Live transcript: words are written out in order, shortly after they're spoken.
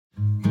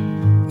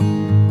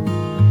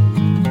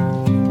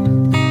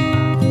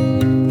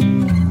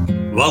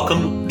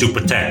Welcome to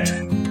Protect,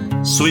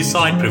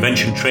 Suicide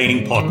Prevention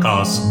Training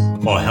Podcast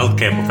for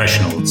healthcare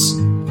professionals.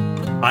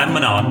 I'm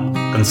Manan,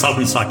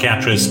 consultant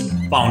psychiatrist,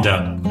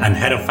 founder, and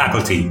head of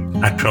faculty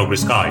at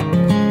Progress Guide.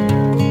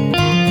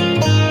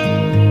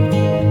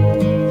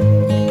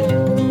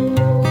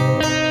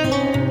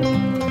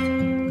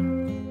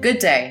 Good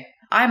day,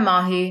 I'm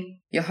Mahi,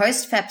 your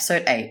host for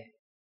episode 8.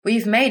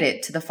 We've made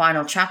it to the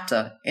final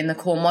chapter in the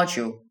core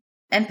module,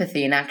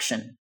 Empathy in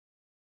Action.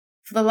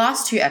 For the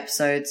last 2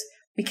 episodes,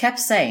 we kept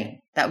saying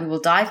that we will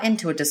dive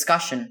into a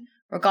discussion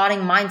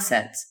regarding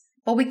mindsets,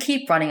 but we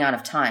keep running out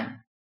of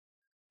time.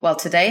 Well,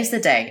 today is the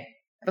day,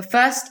 but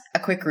first, a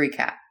quick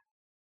recap.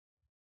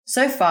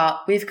 So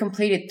far, we've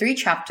completed 3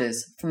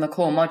 chapters from the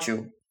core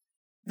module.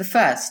 The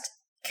first,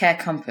 Care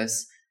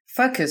Compass,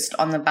 focused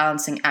on the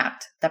balancing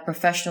act that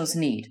professionals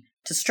need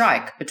to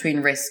strike between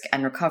risk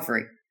and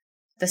recovery.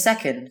 The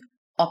second,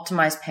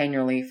 Optimize Pain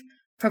Relief,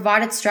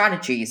 provided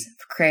strategies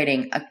for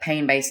creating a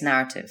pain-based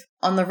narrative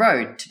on the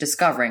road to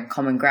discovering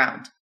common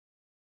ground.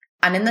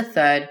 And in the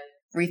third,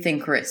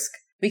 Rethink Risk,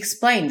 we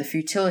explained the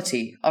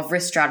futility of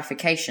risk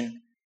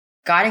stratification,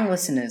 guiding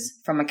listeners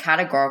from a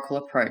categorical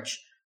approach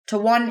to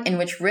one in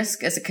which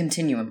risk is a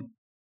continuum.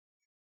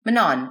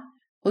 Manan,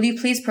 will you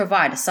please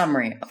provide a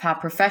summary of how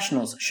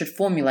professionals should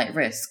formulate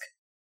risk?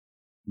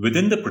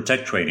 Within the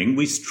Protect training,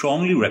 we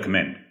strongly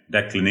recommend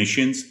that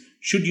clinicians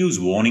should use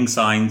warning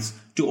signs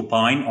to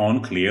opine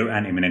on clear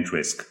and imminent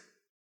risk,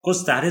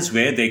 because that is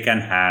where they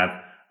can have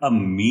a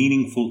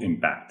meaningful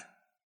impact.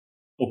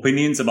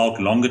 Opinions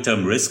about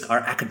longer-term risk are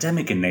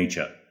academic in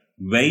nature,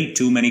 way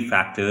too many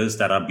factors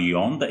that are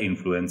beyond the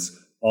influence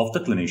of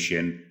the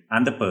clinician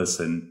and the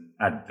person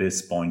at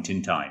this point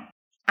in time.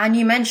 And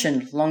you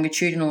mentioned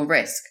longitudinal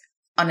risk,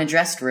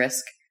 unaddressed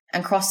risk,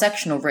 and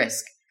cross-sectional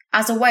risk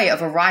as a way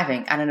of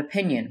arriving at an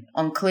opinion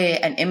on clear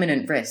and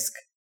imminent risk.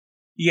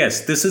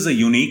 Yes, this is a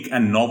unique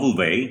and novel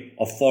way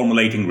of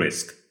formulating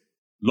risk.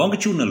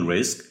 Longitudinal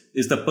risk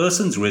is the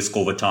person's risk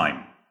over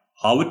time,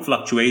 how it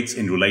fluctuates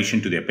in relation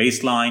to their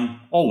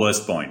baseline or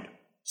worst point.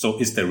 So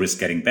is the risk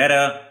getting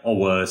better or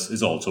worse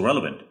is also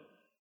relevant.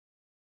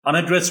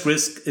 Unaddressed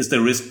risk is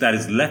the risk that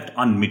is left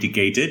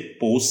unmitigated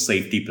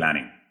post-safety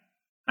planning.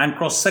 And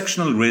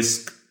cross-sectional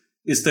risk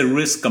is the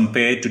risk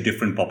compared to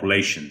different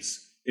populations.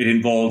 It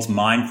involves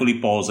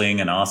mindfully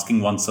pausing and asking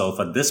oneself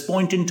at this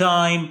point in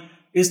time,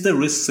 is the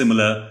risk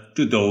similar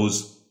to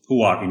those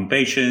who are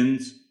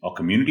inpatients or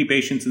community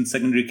patients in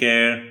secondary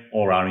care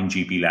or are in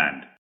GP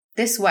land?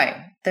 This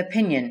way, the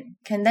opinion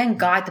can then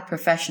guide the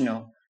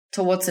professional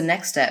towards the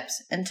next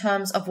steps in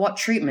terms of what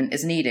treatment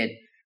is needed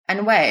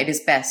and where it is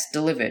best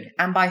delivered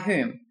and by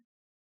whom.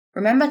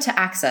 Remember to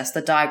access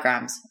the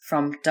diagrams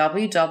from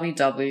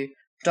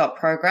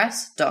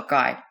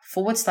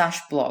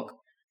www.progress.guide/blog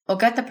or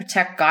get the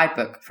Protect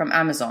guidebook from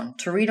Amazon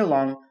to read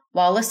along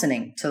while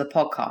listening to the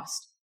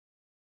podcast.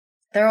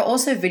 There are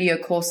also video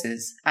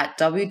courses at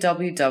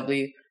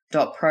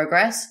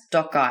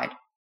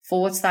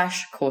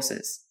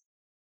www.progress.guide/courses.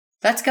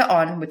 Let's get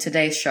on with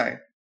today's show,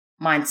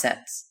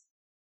 Mindsets.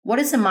 What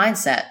is a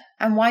mindset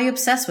and why are you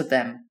obsessed with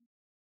them?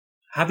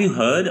 Have you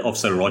heard of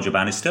Sir Roger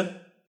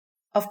Bannister?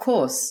 Of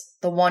course,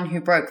 the one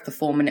who broke the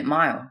 4-minute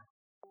mile.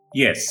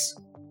 Yes,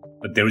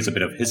 but there is a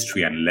bit of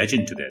history and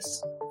legend to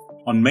this.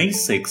 On May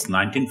 6,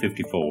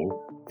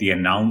 1954, the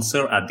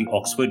announcer at the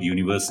Oxford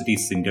University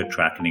Cinder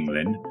Track in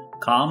England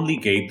calmly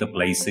gave the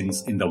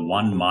placings in the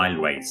 1-mile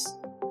race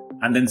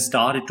and then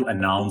started to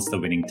announce the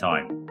winning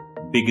time,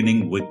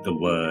 beginning with the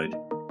word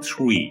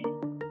 3.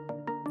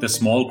 The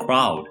small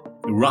crowd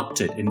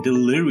erupted in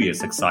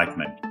delirious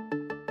excitement.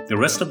 The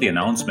rest of the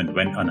announcement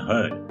went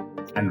unheard,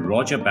 and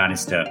Roger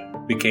Bannister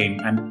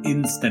became an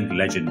instant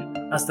legend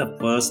as the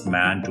first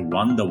man to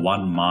run the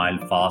 1 mile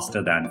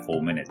faster than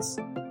 4 minutes.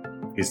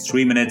 His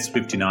 3 minutes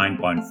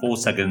 59.4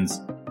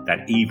 seconds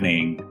that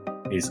evening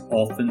is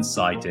often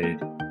cited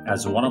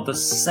as one of the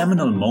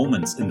seminal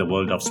moments in the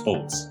world of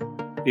sports.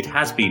 It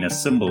has been a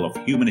symbol of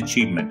human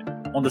achievement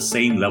on the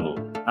same level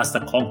as the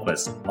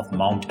conquest of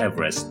Mount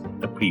Everest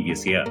the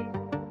previous year.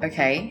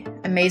 Okay,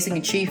 amazing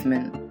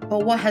achievement,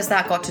 but what has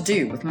that got to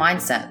do with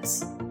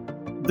mindsets?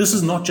 This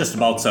is not just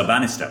about Sir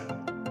Bannister.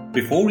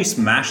 Before he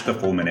smashed the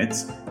 4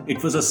 minutes,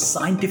 it was a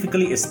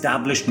scientifically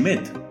established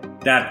myth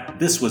that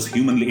this was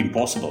humanly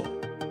impossible.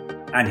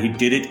 And he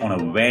did it on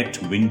a wet,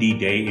 windy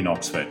day in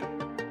Oxford.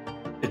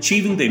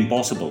 Achieving the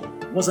impossible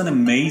was an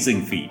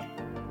amazing feat.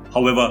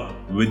 However,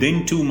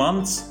 within 2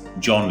 months,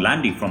 John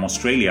Landy from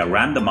Australia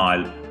ran the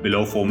mile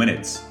below 4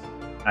 minutes.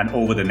 And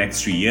over the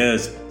next 3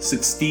 years,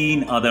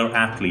 16 other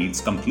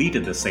athletes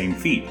completed the same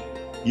feat.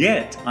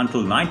 Yet,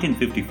 until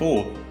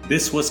 1954,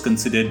 this was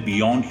considered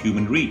beyond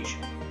human reach.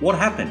 What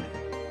happened?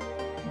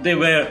 They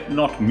were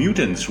not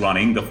mutants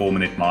running the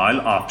 4-minute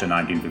mile after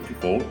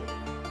 1954.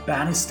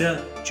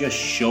 Bannister just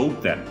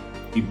showed them.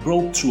 He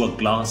broke through a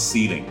glass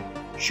ceiling,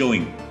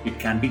 showing it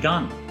can be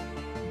done,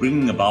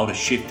 bringing about a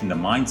shift in the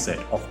mindset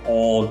of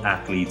all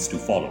athletes to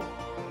follow.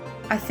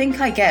 I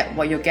think I get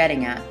what you're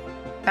getting at.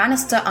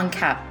 Bannister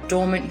uncapped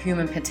dormant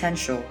human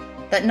potential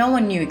that no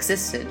one knew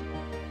existed.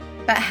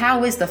 But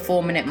how is the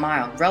 4-minute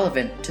mile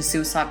relevant to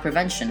suicide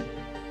prevention?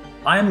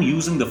 I am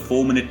using the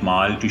 4-minute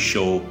mile to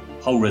show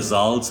how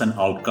results and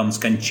outcomes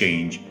can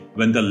change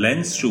when the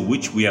lens through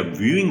which we are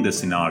viewing the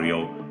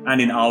scenario,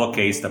 and in our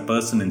case, the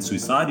person in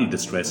suicidal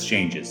distress,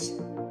 changes.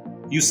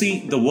 You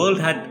see, the world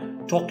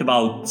had talked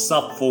about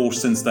sub-4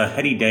 since the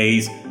heady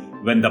days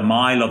when the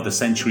mile of the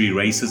century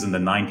races in the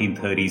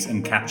 1930s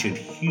and captured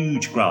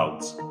huge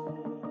crowds.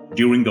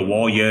 During the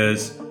war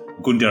years,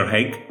 Gunter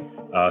Hegg,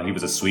 he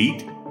was a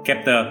Swede,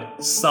 kept the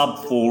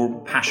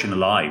sub-4 passion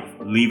alive,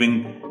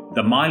 leaving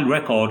the mile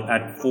record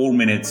at 4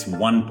 minutes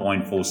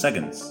 1.4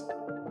 seconds.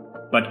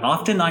 But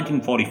after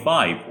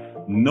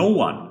 1945, no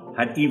one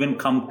had even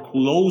come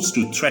close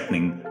to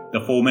threatening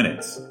the 4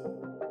 minutes.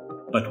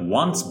 But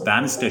once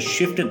Bannister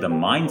shifted the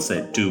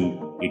mindset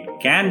to "it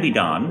can be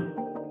done,"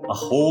 a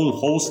whole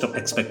host of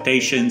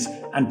expectations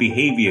and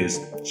behaviors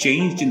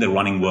changed in the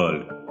running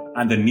world,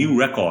 and the new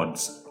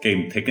records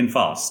came thick and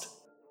fast.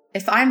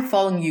 If I'm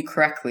following you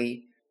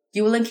correctly,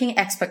 you were linking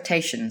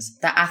expectations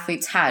that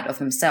athletes had of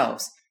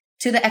themselves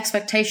to the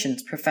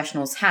expectations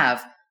professionals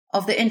have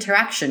of the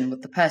interaction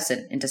with the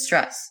person in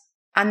distress,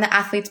 and the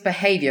athlete's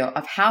behavior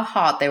of how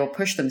hard they will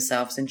push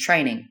themselves in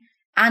training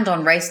and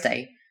on race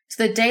day to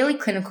the daily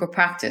clinical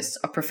practice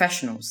of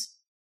professionals.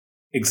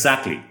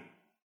 Exactly.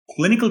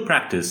 Clinical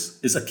practice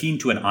is akin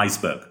to an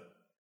iceberg.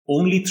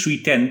 Only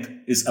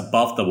 3/10 is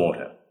above the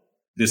water.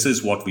 This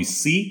is what we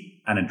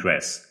see and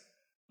address.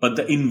 But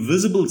the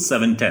invisible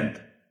 7/10,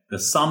 the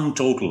sum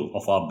total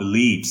of our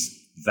beliefs,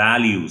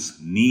 values,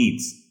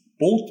 needs,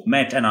 both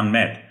met and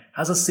unmet,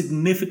 has a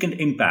significant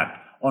impact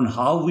on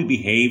how we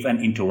behave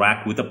and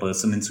interact with a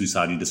person in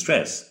suicidal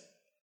distress.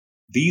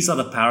 These are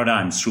the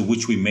paradigms through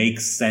which we make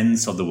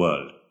sense of the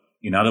world.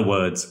 In other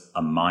words,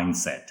 a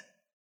mindset.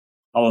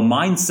 Our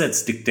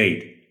mindsets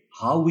dictate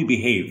how we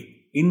behave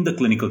in the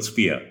clinical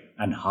sphere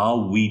and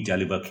how we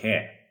deliver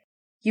care.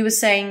 You were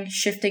saying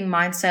shifting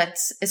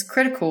mindsets is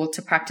critical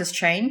to practice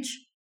change?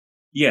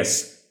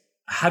 Yes.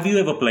 Have you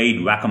ever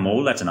played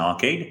whack-a-mole at an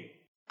arcade?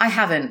 I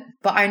haven't,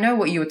 but I know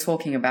what you were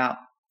talking about.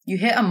 You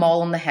hit a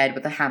mole on the head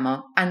with a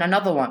hammer and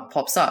another one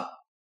pops up.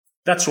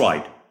 That's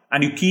right.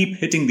 And you keep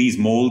hitting these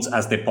moles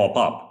as they pop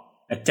up.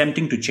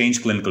 Attempting to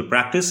change clinical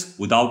practice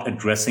without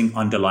addressing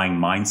underlying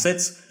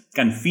mindsets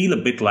can feel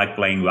a bit like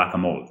playing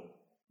whack-a-mole.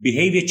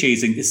 Behavior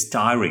chasing is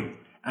tiring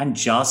and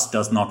just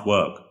does not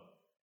work.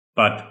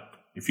 But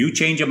if you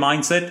change your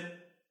mindset,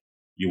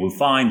 you will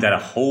find that a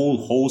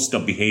whole host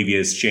of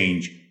behaviors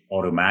change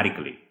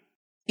automatically.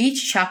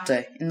 Each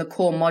chapter in the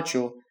core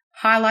module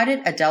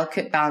highlighted a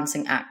delicate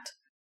balancing act: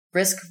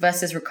 risk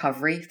versus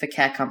recovery for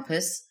Care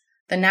Compass,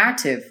 the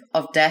narrative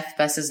of death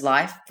versus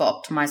life for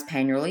optimized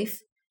pain relief,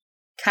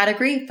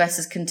 category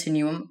versus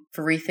continuum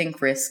for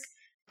rethink risk,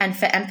 and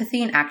for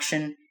empathy in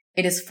action,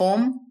 it is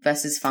form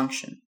versus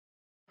function.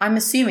 I'm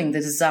assuming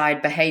the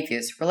desired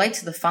behaviors relate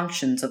to the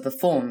functions of the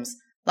forms,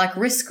 like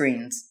risk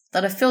screens,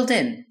 that are filled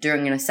in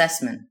during an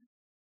assessment.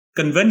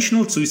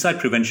 Conventional suicide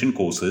prevention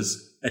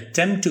courses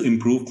attempt to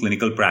improve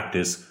clinical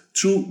practice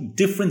through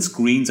different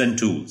screens and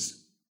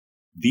tools.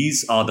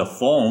 These are the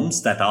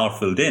forms that are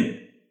filled in.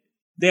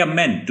 They are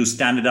meant to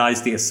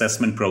standardize the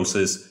assessment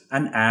process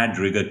and add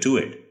rigor to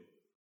it.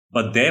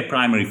 But their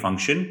primary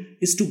function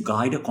is to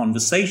guide a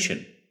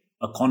conversation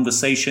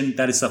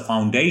that is a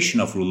foundation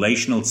of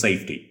relational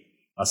safety,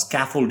 a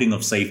scaffolding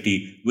of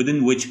safety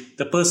within which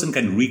the person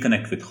can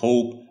reconnect with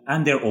hope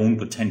and their own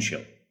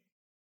potential.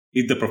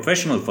 If the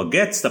professional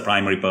forgets the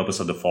primary purpose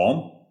of the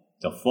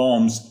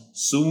forms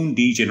soon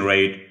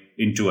degenerate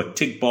into a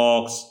tick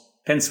box,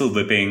 pencil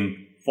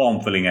whipping,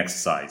 form filling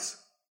exercise.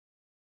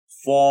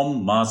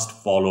 Form must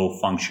follow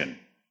function.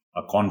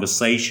 A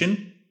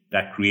conversation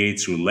that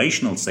creates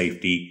relational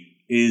safety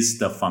is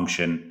the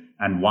function,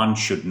 and one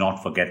should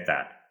not forget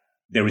that.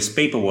 There is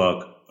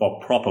paperwork for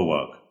proper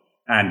work.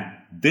 And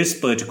this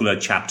particular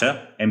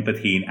chapter,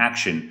 Empathy in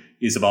Action,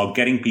 is about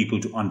getting people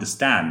to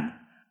understand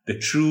the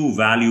true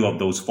value of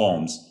those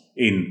forms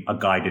in a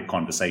guided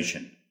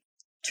conversation.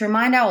 To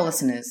remind our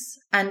listeners,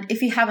 and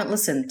if you haven't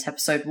listened to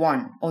episode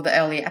 1 or the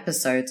earlier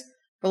episodes,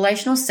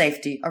 relational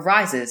safety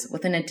arises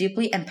within a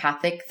deeply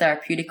empathic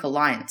therapeutic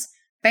alliance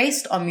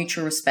based on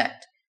mutual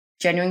respect,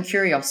 genuine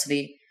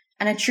curiosity,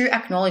 and a true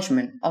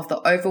acknowledgement of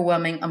the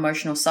overwhelming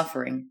emotional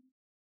suffering.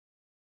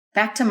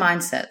 Back to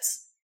mindsets.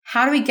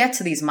 How do we get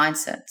to these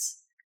mindsets?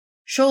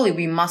 Surely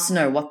we must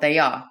know what they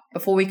are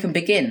before we can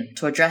begin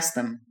to address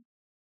them.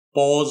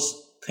 Pause,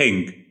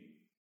 think,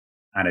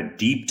 and a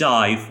deep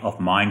dive of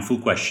mindful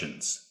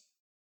questions.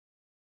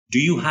 Do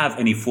you have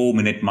any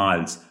 4-minute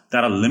miles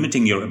that are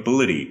limiting your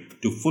ability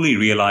to fully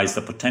realize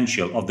the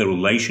potential of the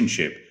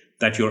relationship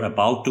that you're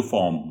about to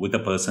form with a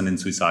person in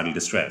suicidal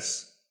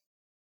distress?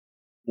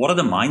 What are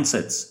the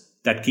mindsets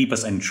that keep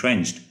us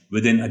entrenched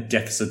within a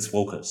deficit's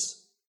focus?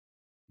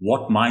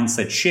 What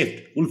mindset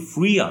shift will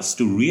free us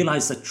to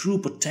realize the true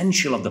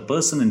potential of the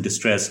person in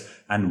distress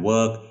and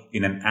work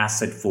in an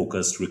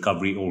asset-focused,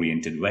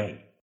 recovery-oriented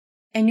way?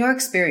 In your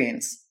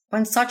experience,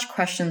 when such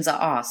questions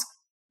are asked,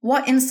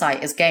 what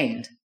insight is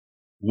gained?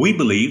 We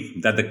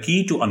believe that the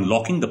key to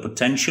unlocking the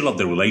potential of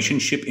the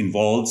relationship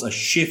involves a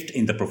shift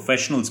in the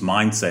professional's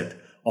mindset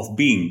of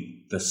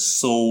being the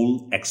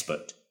sole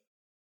expert.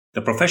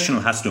 The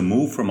professional has to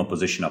move from a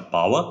position of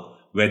power,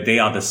 where they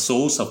are the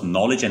source of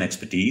knowledge and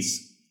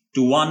expertise,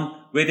 to one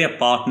where they are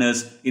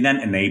partners in an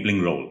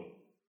enabling role,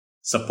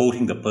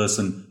 supporting the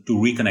person to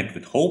reconnect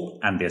with hope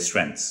and their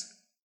strengths.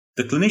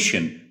 The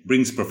clinician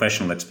brings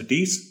professional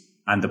expertise,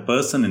 and the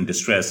person in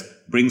distress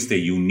brings their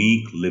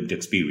unique lived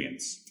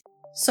experience.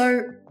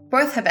 So,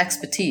 both have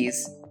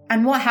expertise,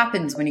 and what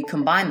happens when you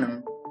combine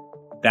them?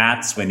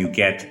 That's when you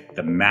get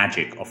the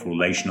magic of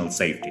relational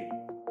safety.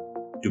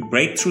 To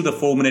break through the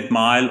 4-minute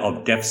mile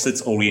of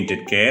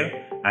deficits-oriented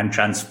care and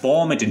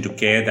transform it into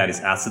care that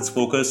is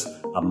assets-focused,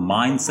 a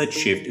mindset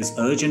shift is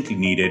urgently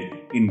needed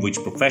in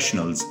which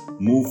professionals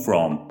move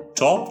from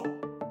top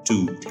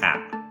to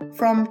tap.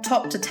 From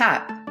top to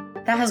tap,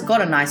 that has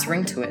got a nice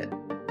ring to it.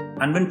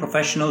 And when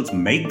professionals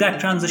make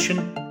that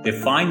transition, they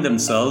find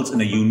themselves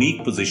in a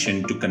unique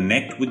position to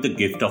connect with the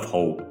gift of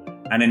hope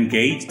and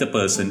engage the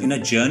person in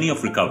a journey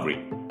of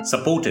recovery,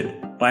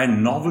 supported by a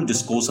novel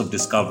discourse of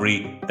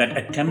discovery that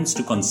attempts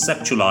to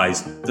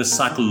conceptualize the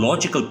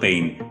psychological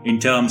pain in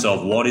terms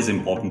of what is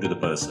important to the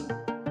person.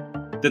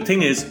 The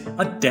thing is,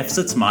 a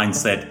deficits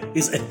mindset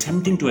is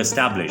attempting to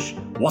establish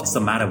what's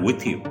the matter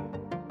with you.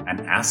 An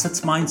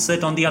assets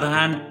mindset, on the other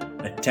hand,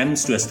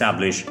 attempts to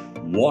establish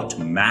what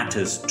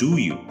matters to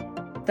you.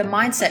 The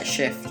mindset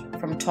shift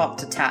from top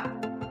to tap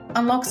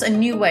unlocks a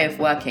new way of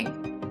working,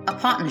 a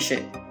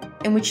partnership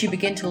in which you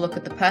begin to look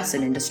at the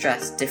person in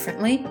distress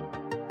differently.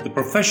 The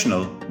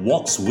professional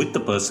walks with the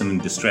person in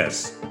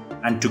distress,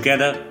 and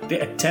together they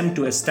attempt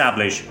to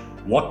establish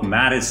what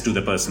matters to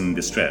the person in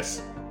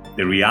distress.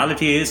 The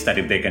reality is that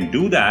if they can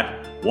do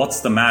that,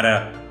 what's the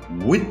matter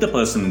with the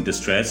person in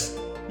distress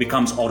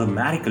becomes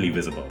automatically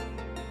visible.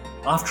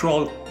 After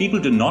all, people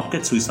do not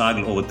get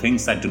suicidal over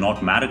things that do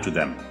not matter to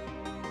them.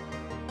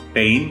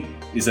 Pain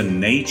is a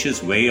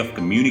nature's way of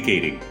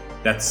communicating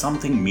that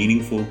something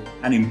meaningful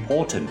and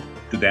important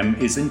to them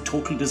is in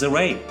total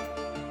disarray,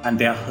 and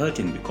they are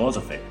hurting because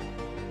of it.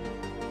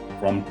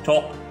 From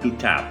top to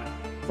tap,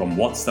 from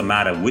what's the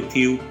matter with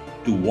you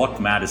to what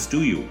matters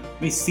to you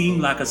may seem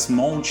like a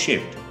small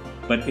shift,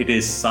 but it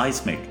is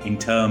seismic in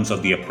terms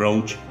of the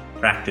approach,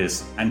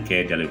 practice, and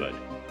care delivered.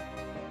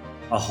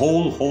 A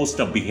whole host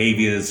of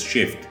behaviors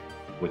shift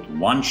with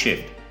one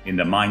shift in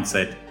the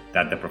mindset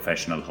that the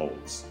professional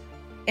holds.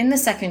 In the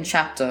second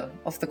chapter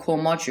of the core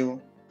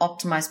module,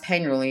 Optimize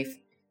Pain Relief,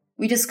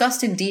 we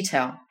discussed in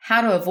detail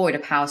how to avoid a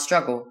power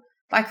struggle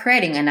by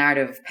creating a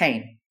narrative of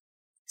pain.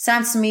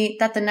 Sounds to me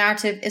that the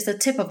narrative is the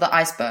tip of the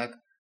iceberg,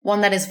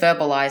 one that is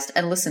verbalized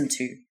and listened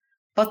to,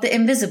 but the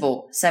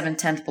invisible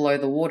 7/10 below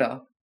the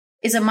water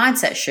is a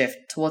mindset shift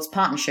towards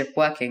partnership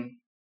working.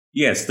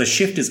 Yes, the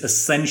shift is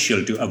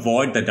essential to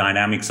avoid the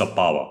dynamics of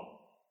power.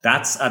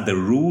 That's at the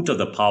root of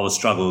the power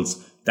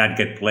struggles that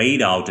get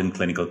played out in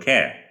clinical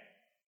care.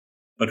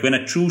 But when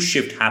a true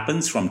shift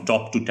happens from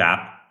top to tap,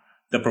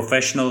 the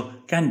professional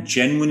can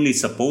genuinely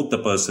support the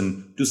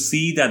person to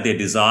see that their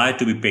desire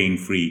to be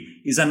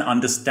pain-free is an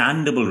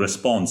understandable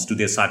response to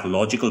their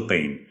psychological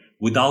pain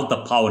without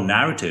the power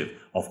narrative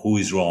of who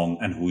is wrong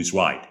and who is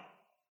right.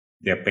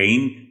 Their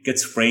pain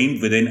gets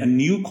framed within a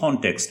new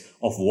context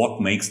of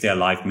what makes their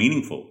life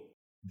meaningful.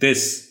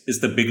 This is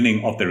the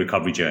beginning of the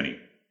recovery journey,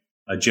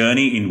 a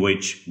journey in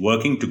which,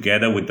 working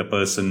together with the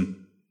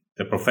person,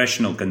 the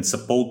professional can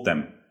support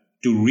them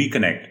to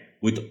reconnect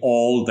with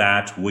all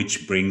that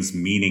which brings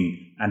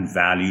meaning and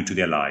value to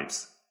their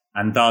lives,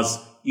 and thus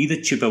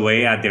either chip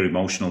away at their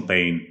emotional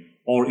pain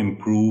or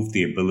improve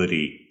the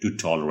ability to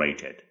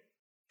tolerate it.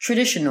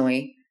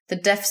 Traditionally, the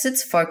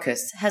deficits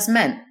focus has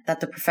meant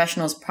that the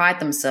professionals pride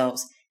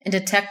themselves in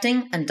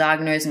detecting and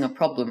diagnosing a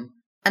problem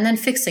and then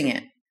fixing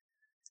it.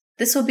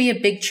 This will be a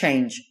big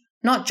change,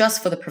 not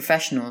just for the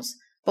professionals,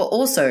 but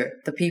also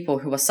the people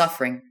who are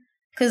suffering.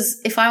 Because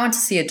if I went to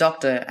see a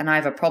doctor and I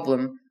have a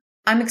problem,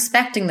 I'm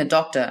expecting the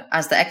doctor,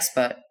 as the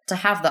expert, to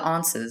have the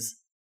answers.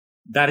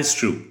 That is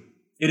true.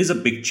 It is a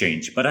big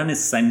change, but an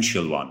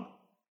essential one.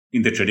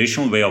 In the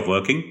traditional way of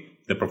working,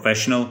 the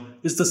professional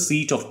is the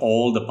seat of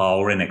all the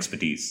power and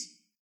expertise.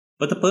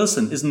 But the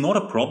person is not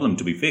a problem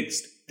to be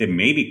fixed. They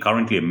may be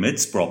currently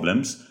amidst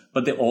problems,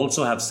 but they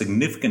also have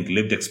significant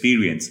lived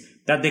experience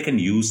that they can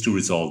use to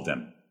resolve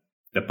them.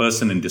 The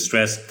person in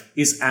distress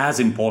is as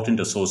important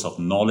a source of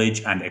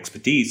knowledge and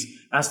expertise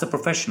as the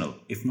professional,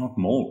 if not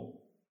more.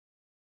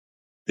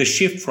 The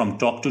shift from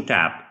top to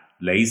tap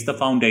lays the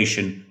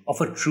foundation of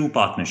a true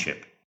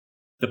partnership.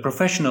 The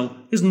professional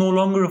is no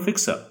longer a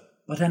fixer,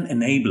 but an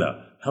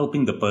enabler,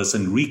 helping the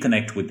person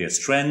reconnect with their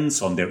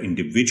strengths on their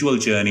individual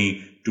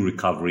journey to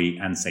recovery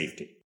and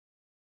safety.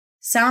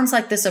 Sounds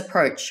like this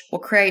approach will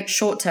create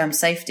short-term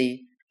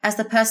safety as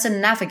the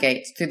person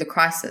navigates through the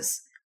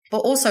crisis, but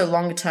also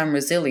longer-term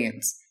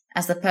resilience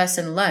as the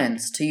person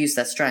learns to use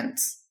their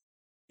strengths.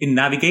 In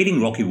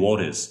Navigating Rocky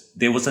Waters,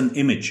 there was an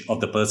image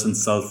of the person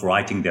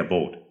self-righting their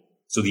boat.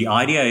 So the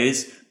idea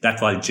is that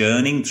while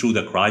journeying through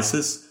the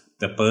crisis,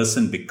 the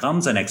person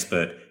becomes an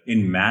expert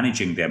in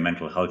managing their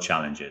mental health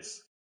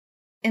challenges.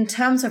 In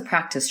terms of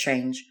practice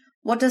change,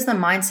 what does the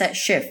mindset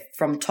shift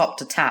from top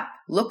to tap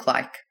look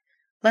like?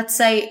 Let's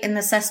say in the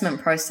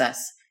assessment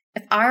process,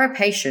 if I were a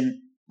patient,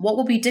 what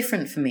will be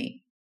different for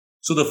me?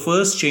 So the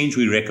first change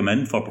we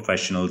recommend for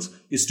professionals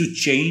is to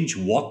change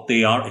what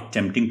they are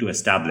attempting to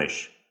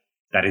establish.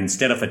 That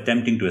instead of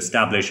attempting to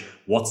establish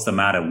what's the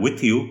matter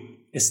with you,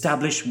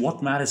 establish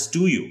what matters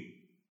to you.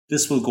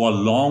 This will go a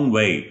long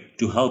way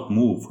to help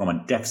move from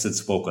a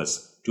deficits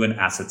focus to an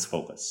assets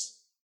focus.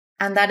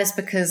 And that is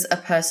because a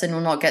person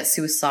will not get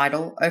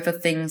suicidal over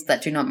things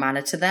that do not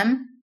matter to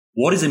them?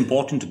 What is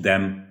important to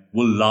them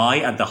will lie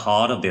at the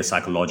heart of their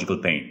psychological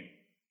pain.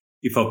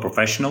 If a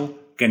professional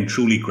can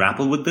truly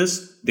grapple with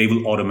this, they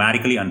will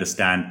automatically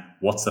understand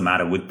what's the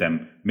matter with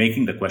them,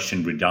 making the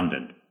question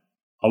redundant.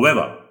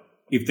 However,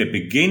 if they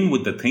begin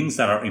with the things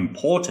that are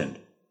important,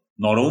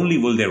 not only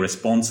will their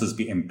responses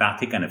be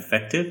empathic and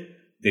effective,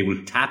 they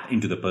will tap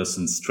into the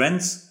person's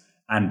strengths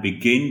and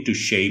begin to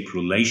shape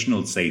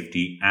relational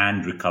safety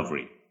and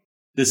recovery.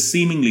 This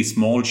seemingly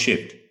small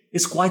shift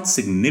is quite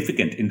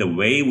significant in the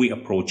way we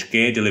approach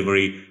care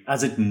delivery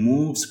as it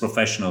moves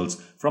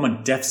professionals from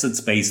a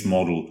deficits-based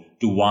model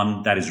to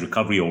one that is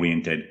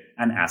recovery-oriented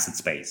and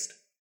assets-based.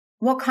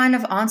 What kind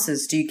of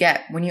answers do you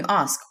get when you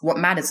ask what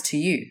matters to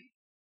you?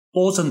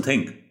 Pause and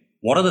think.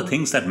 What are the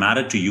things that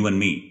matter to you and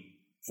me?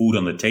 Food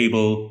on the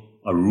table,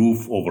 a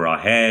roof over our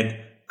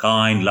head,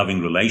 kind,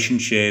 loving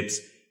relationships,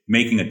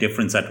 making a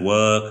difference at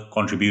work,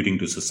 contributing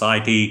to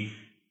society.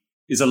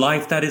 Is a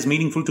life that is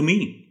meaningful to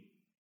me?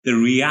 The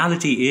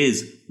reality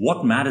is,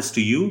 what matters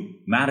to you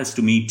matters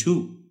to me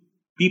too.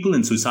 People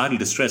in suicidal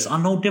distress are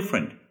no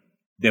different.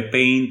 Their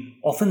pain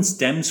often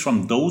stems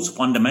from those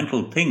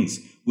fundamental things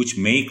which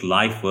make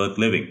life worth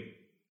living.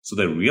 So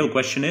the real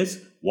question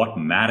is, what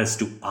matters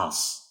to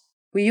us?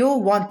 We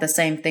all want the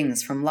same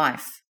things from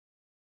life.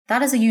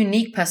 That is a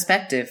unique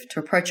perspective to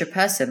approach a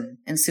person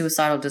in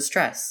suicidal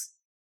distress.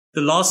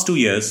 The last 2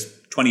 years,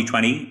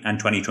 2020 and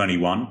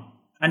 2021,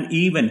 and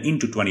even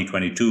into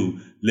 2022,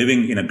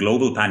 living in a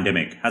global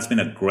pandemic has been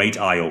a great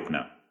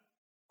eye-opener.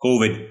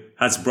 COVID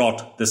has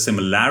brought the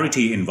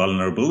similarity in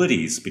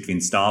vulnerabilities between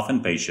staff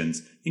and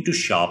patients into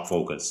sharp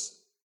focus.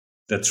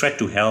 The threat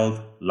to health,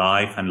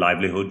 life, and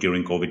livelihood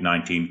during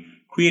COVID-19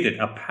 created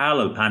a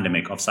parallel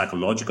pandemic of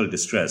psychological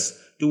distress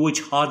to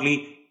which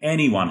hardly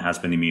anyone has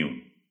been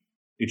immune.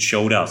 It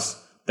showed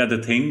us that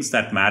the things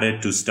that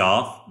mattered to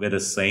staff were the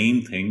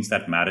same things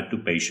that mattered to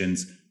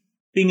patients: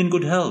 being in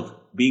good health,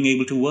 being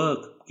able to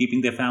work,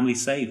 keeping their family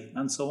safe,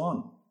 and so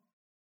on.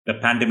 The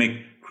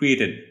pandemic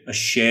created a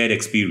shared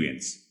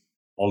experience.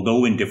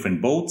 Although in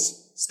different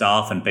boats,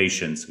 staff and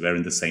patients were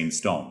in the same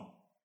storm.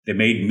 They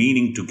made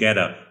meaning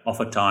together of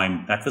a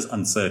time that was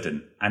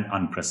uncertain and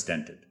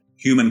unprecedented.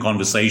 Human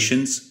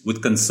conversations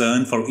with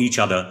concern for each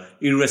other,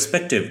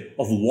 irrespective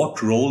of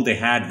what role they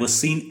had, were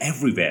seen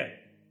everywhere.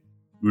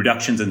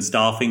 Reductions in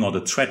staffing or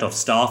the threat of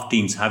staff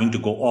teams having to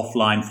go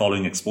offline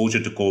following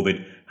exposure to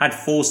COVID had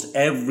forced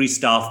every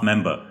staff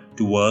member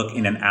to work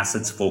in an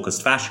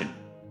assets-focused fashion.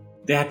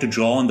 They had to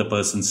draw on the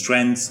person's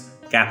strengths,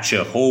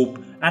 capture hope,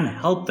 and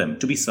help them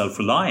to be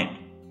self-reliant.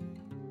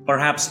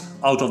 Perhaps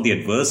out of the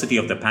adversity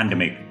of the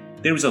pandemic,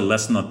 there is a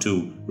lesson or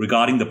two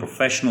regarding the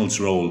professional's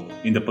role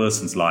in the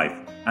person's life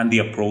and the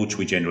approach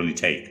we generally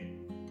take.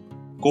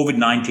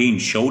 COVID-19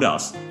 showed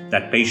us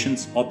that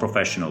patients or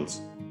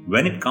professionals,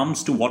 when it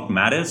comes to what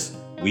matters,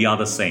 we are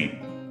the same.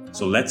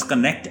 So let's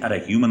connect at a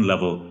human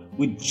level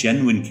with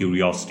genuine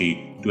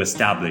curiosity to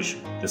establish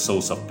the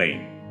source of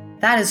pain.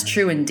 That is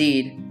true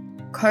indeed.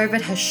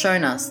 COVID has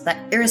shown us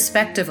that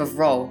irrespective of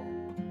role,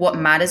 what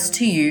matters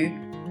to you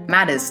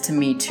matters to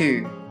me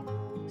too.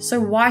 So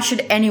why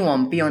should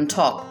anyone be on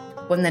top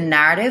when the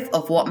narrative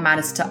of what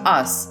matters to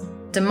us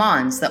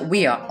demands that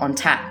we are on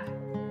tap?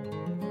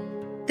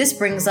 This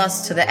brings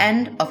us to the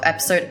end of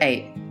episode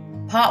 8,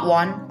 part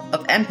 1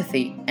 of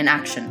Empathy in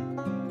Action.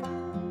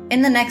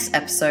 In the next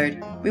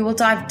episode, we will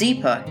dive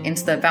deeper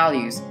into the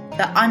values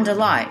that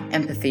underlie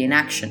empathy in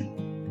action.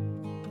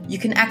 You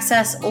can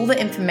access all the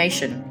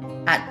information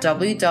at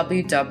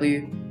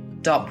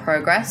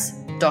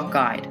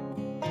www.progress.guide.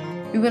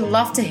 We would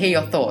love to hear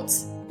your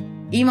thoughts.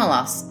 Email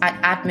us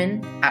at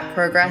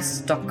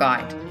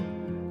admin@progress.guide.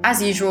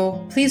 As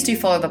usual, please do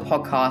follow the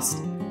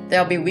podcast.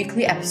 There will be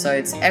weekly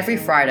episodes every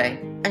Friday,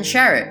 and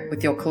share it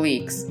with your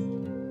colleagues.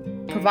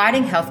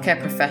 Providing healthcare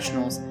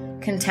professionals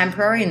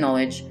contemporary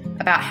knowledge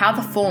about how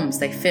the forms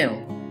they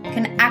fill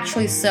can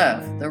actually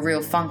serve the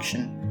real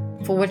function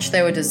for which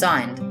they were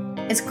designed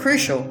is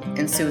crucial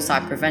in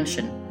suicide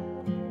prevention.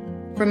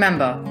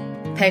 Remember,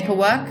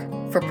 paperwork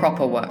for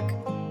proper work.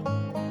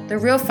 The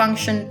real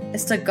function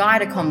is to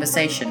guide a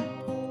conversation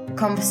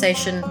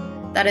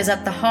that is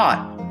at the heart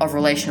of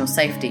relational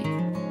safety.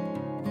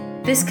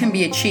 This can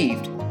be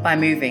achieved by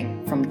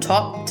moving from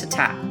top to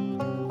tap.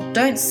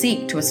 Don't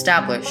seek to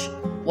establish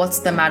what's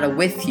the matter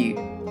with you,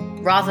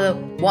 rather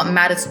what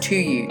matters to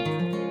you.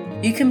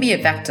 You can be a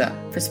vector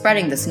for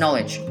spreading this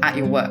knowledge at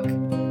your work.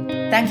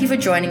 Thank you for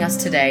joining us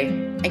today,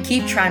 and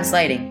keep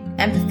translating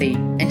empathy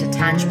into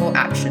tangible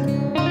action.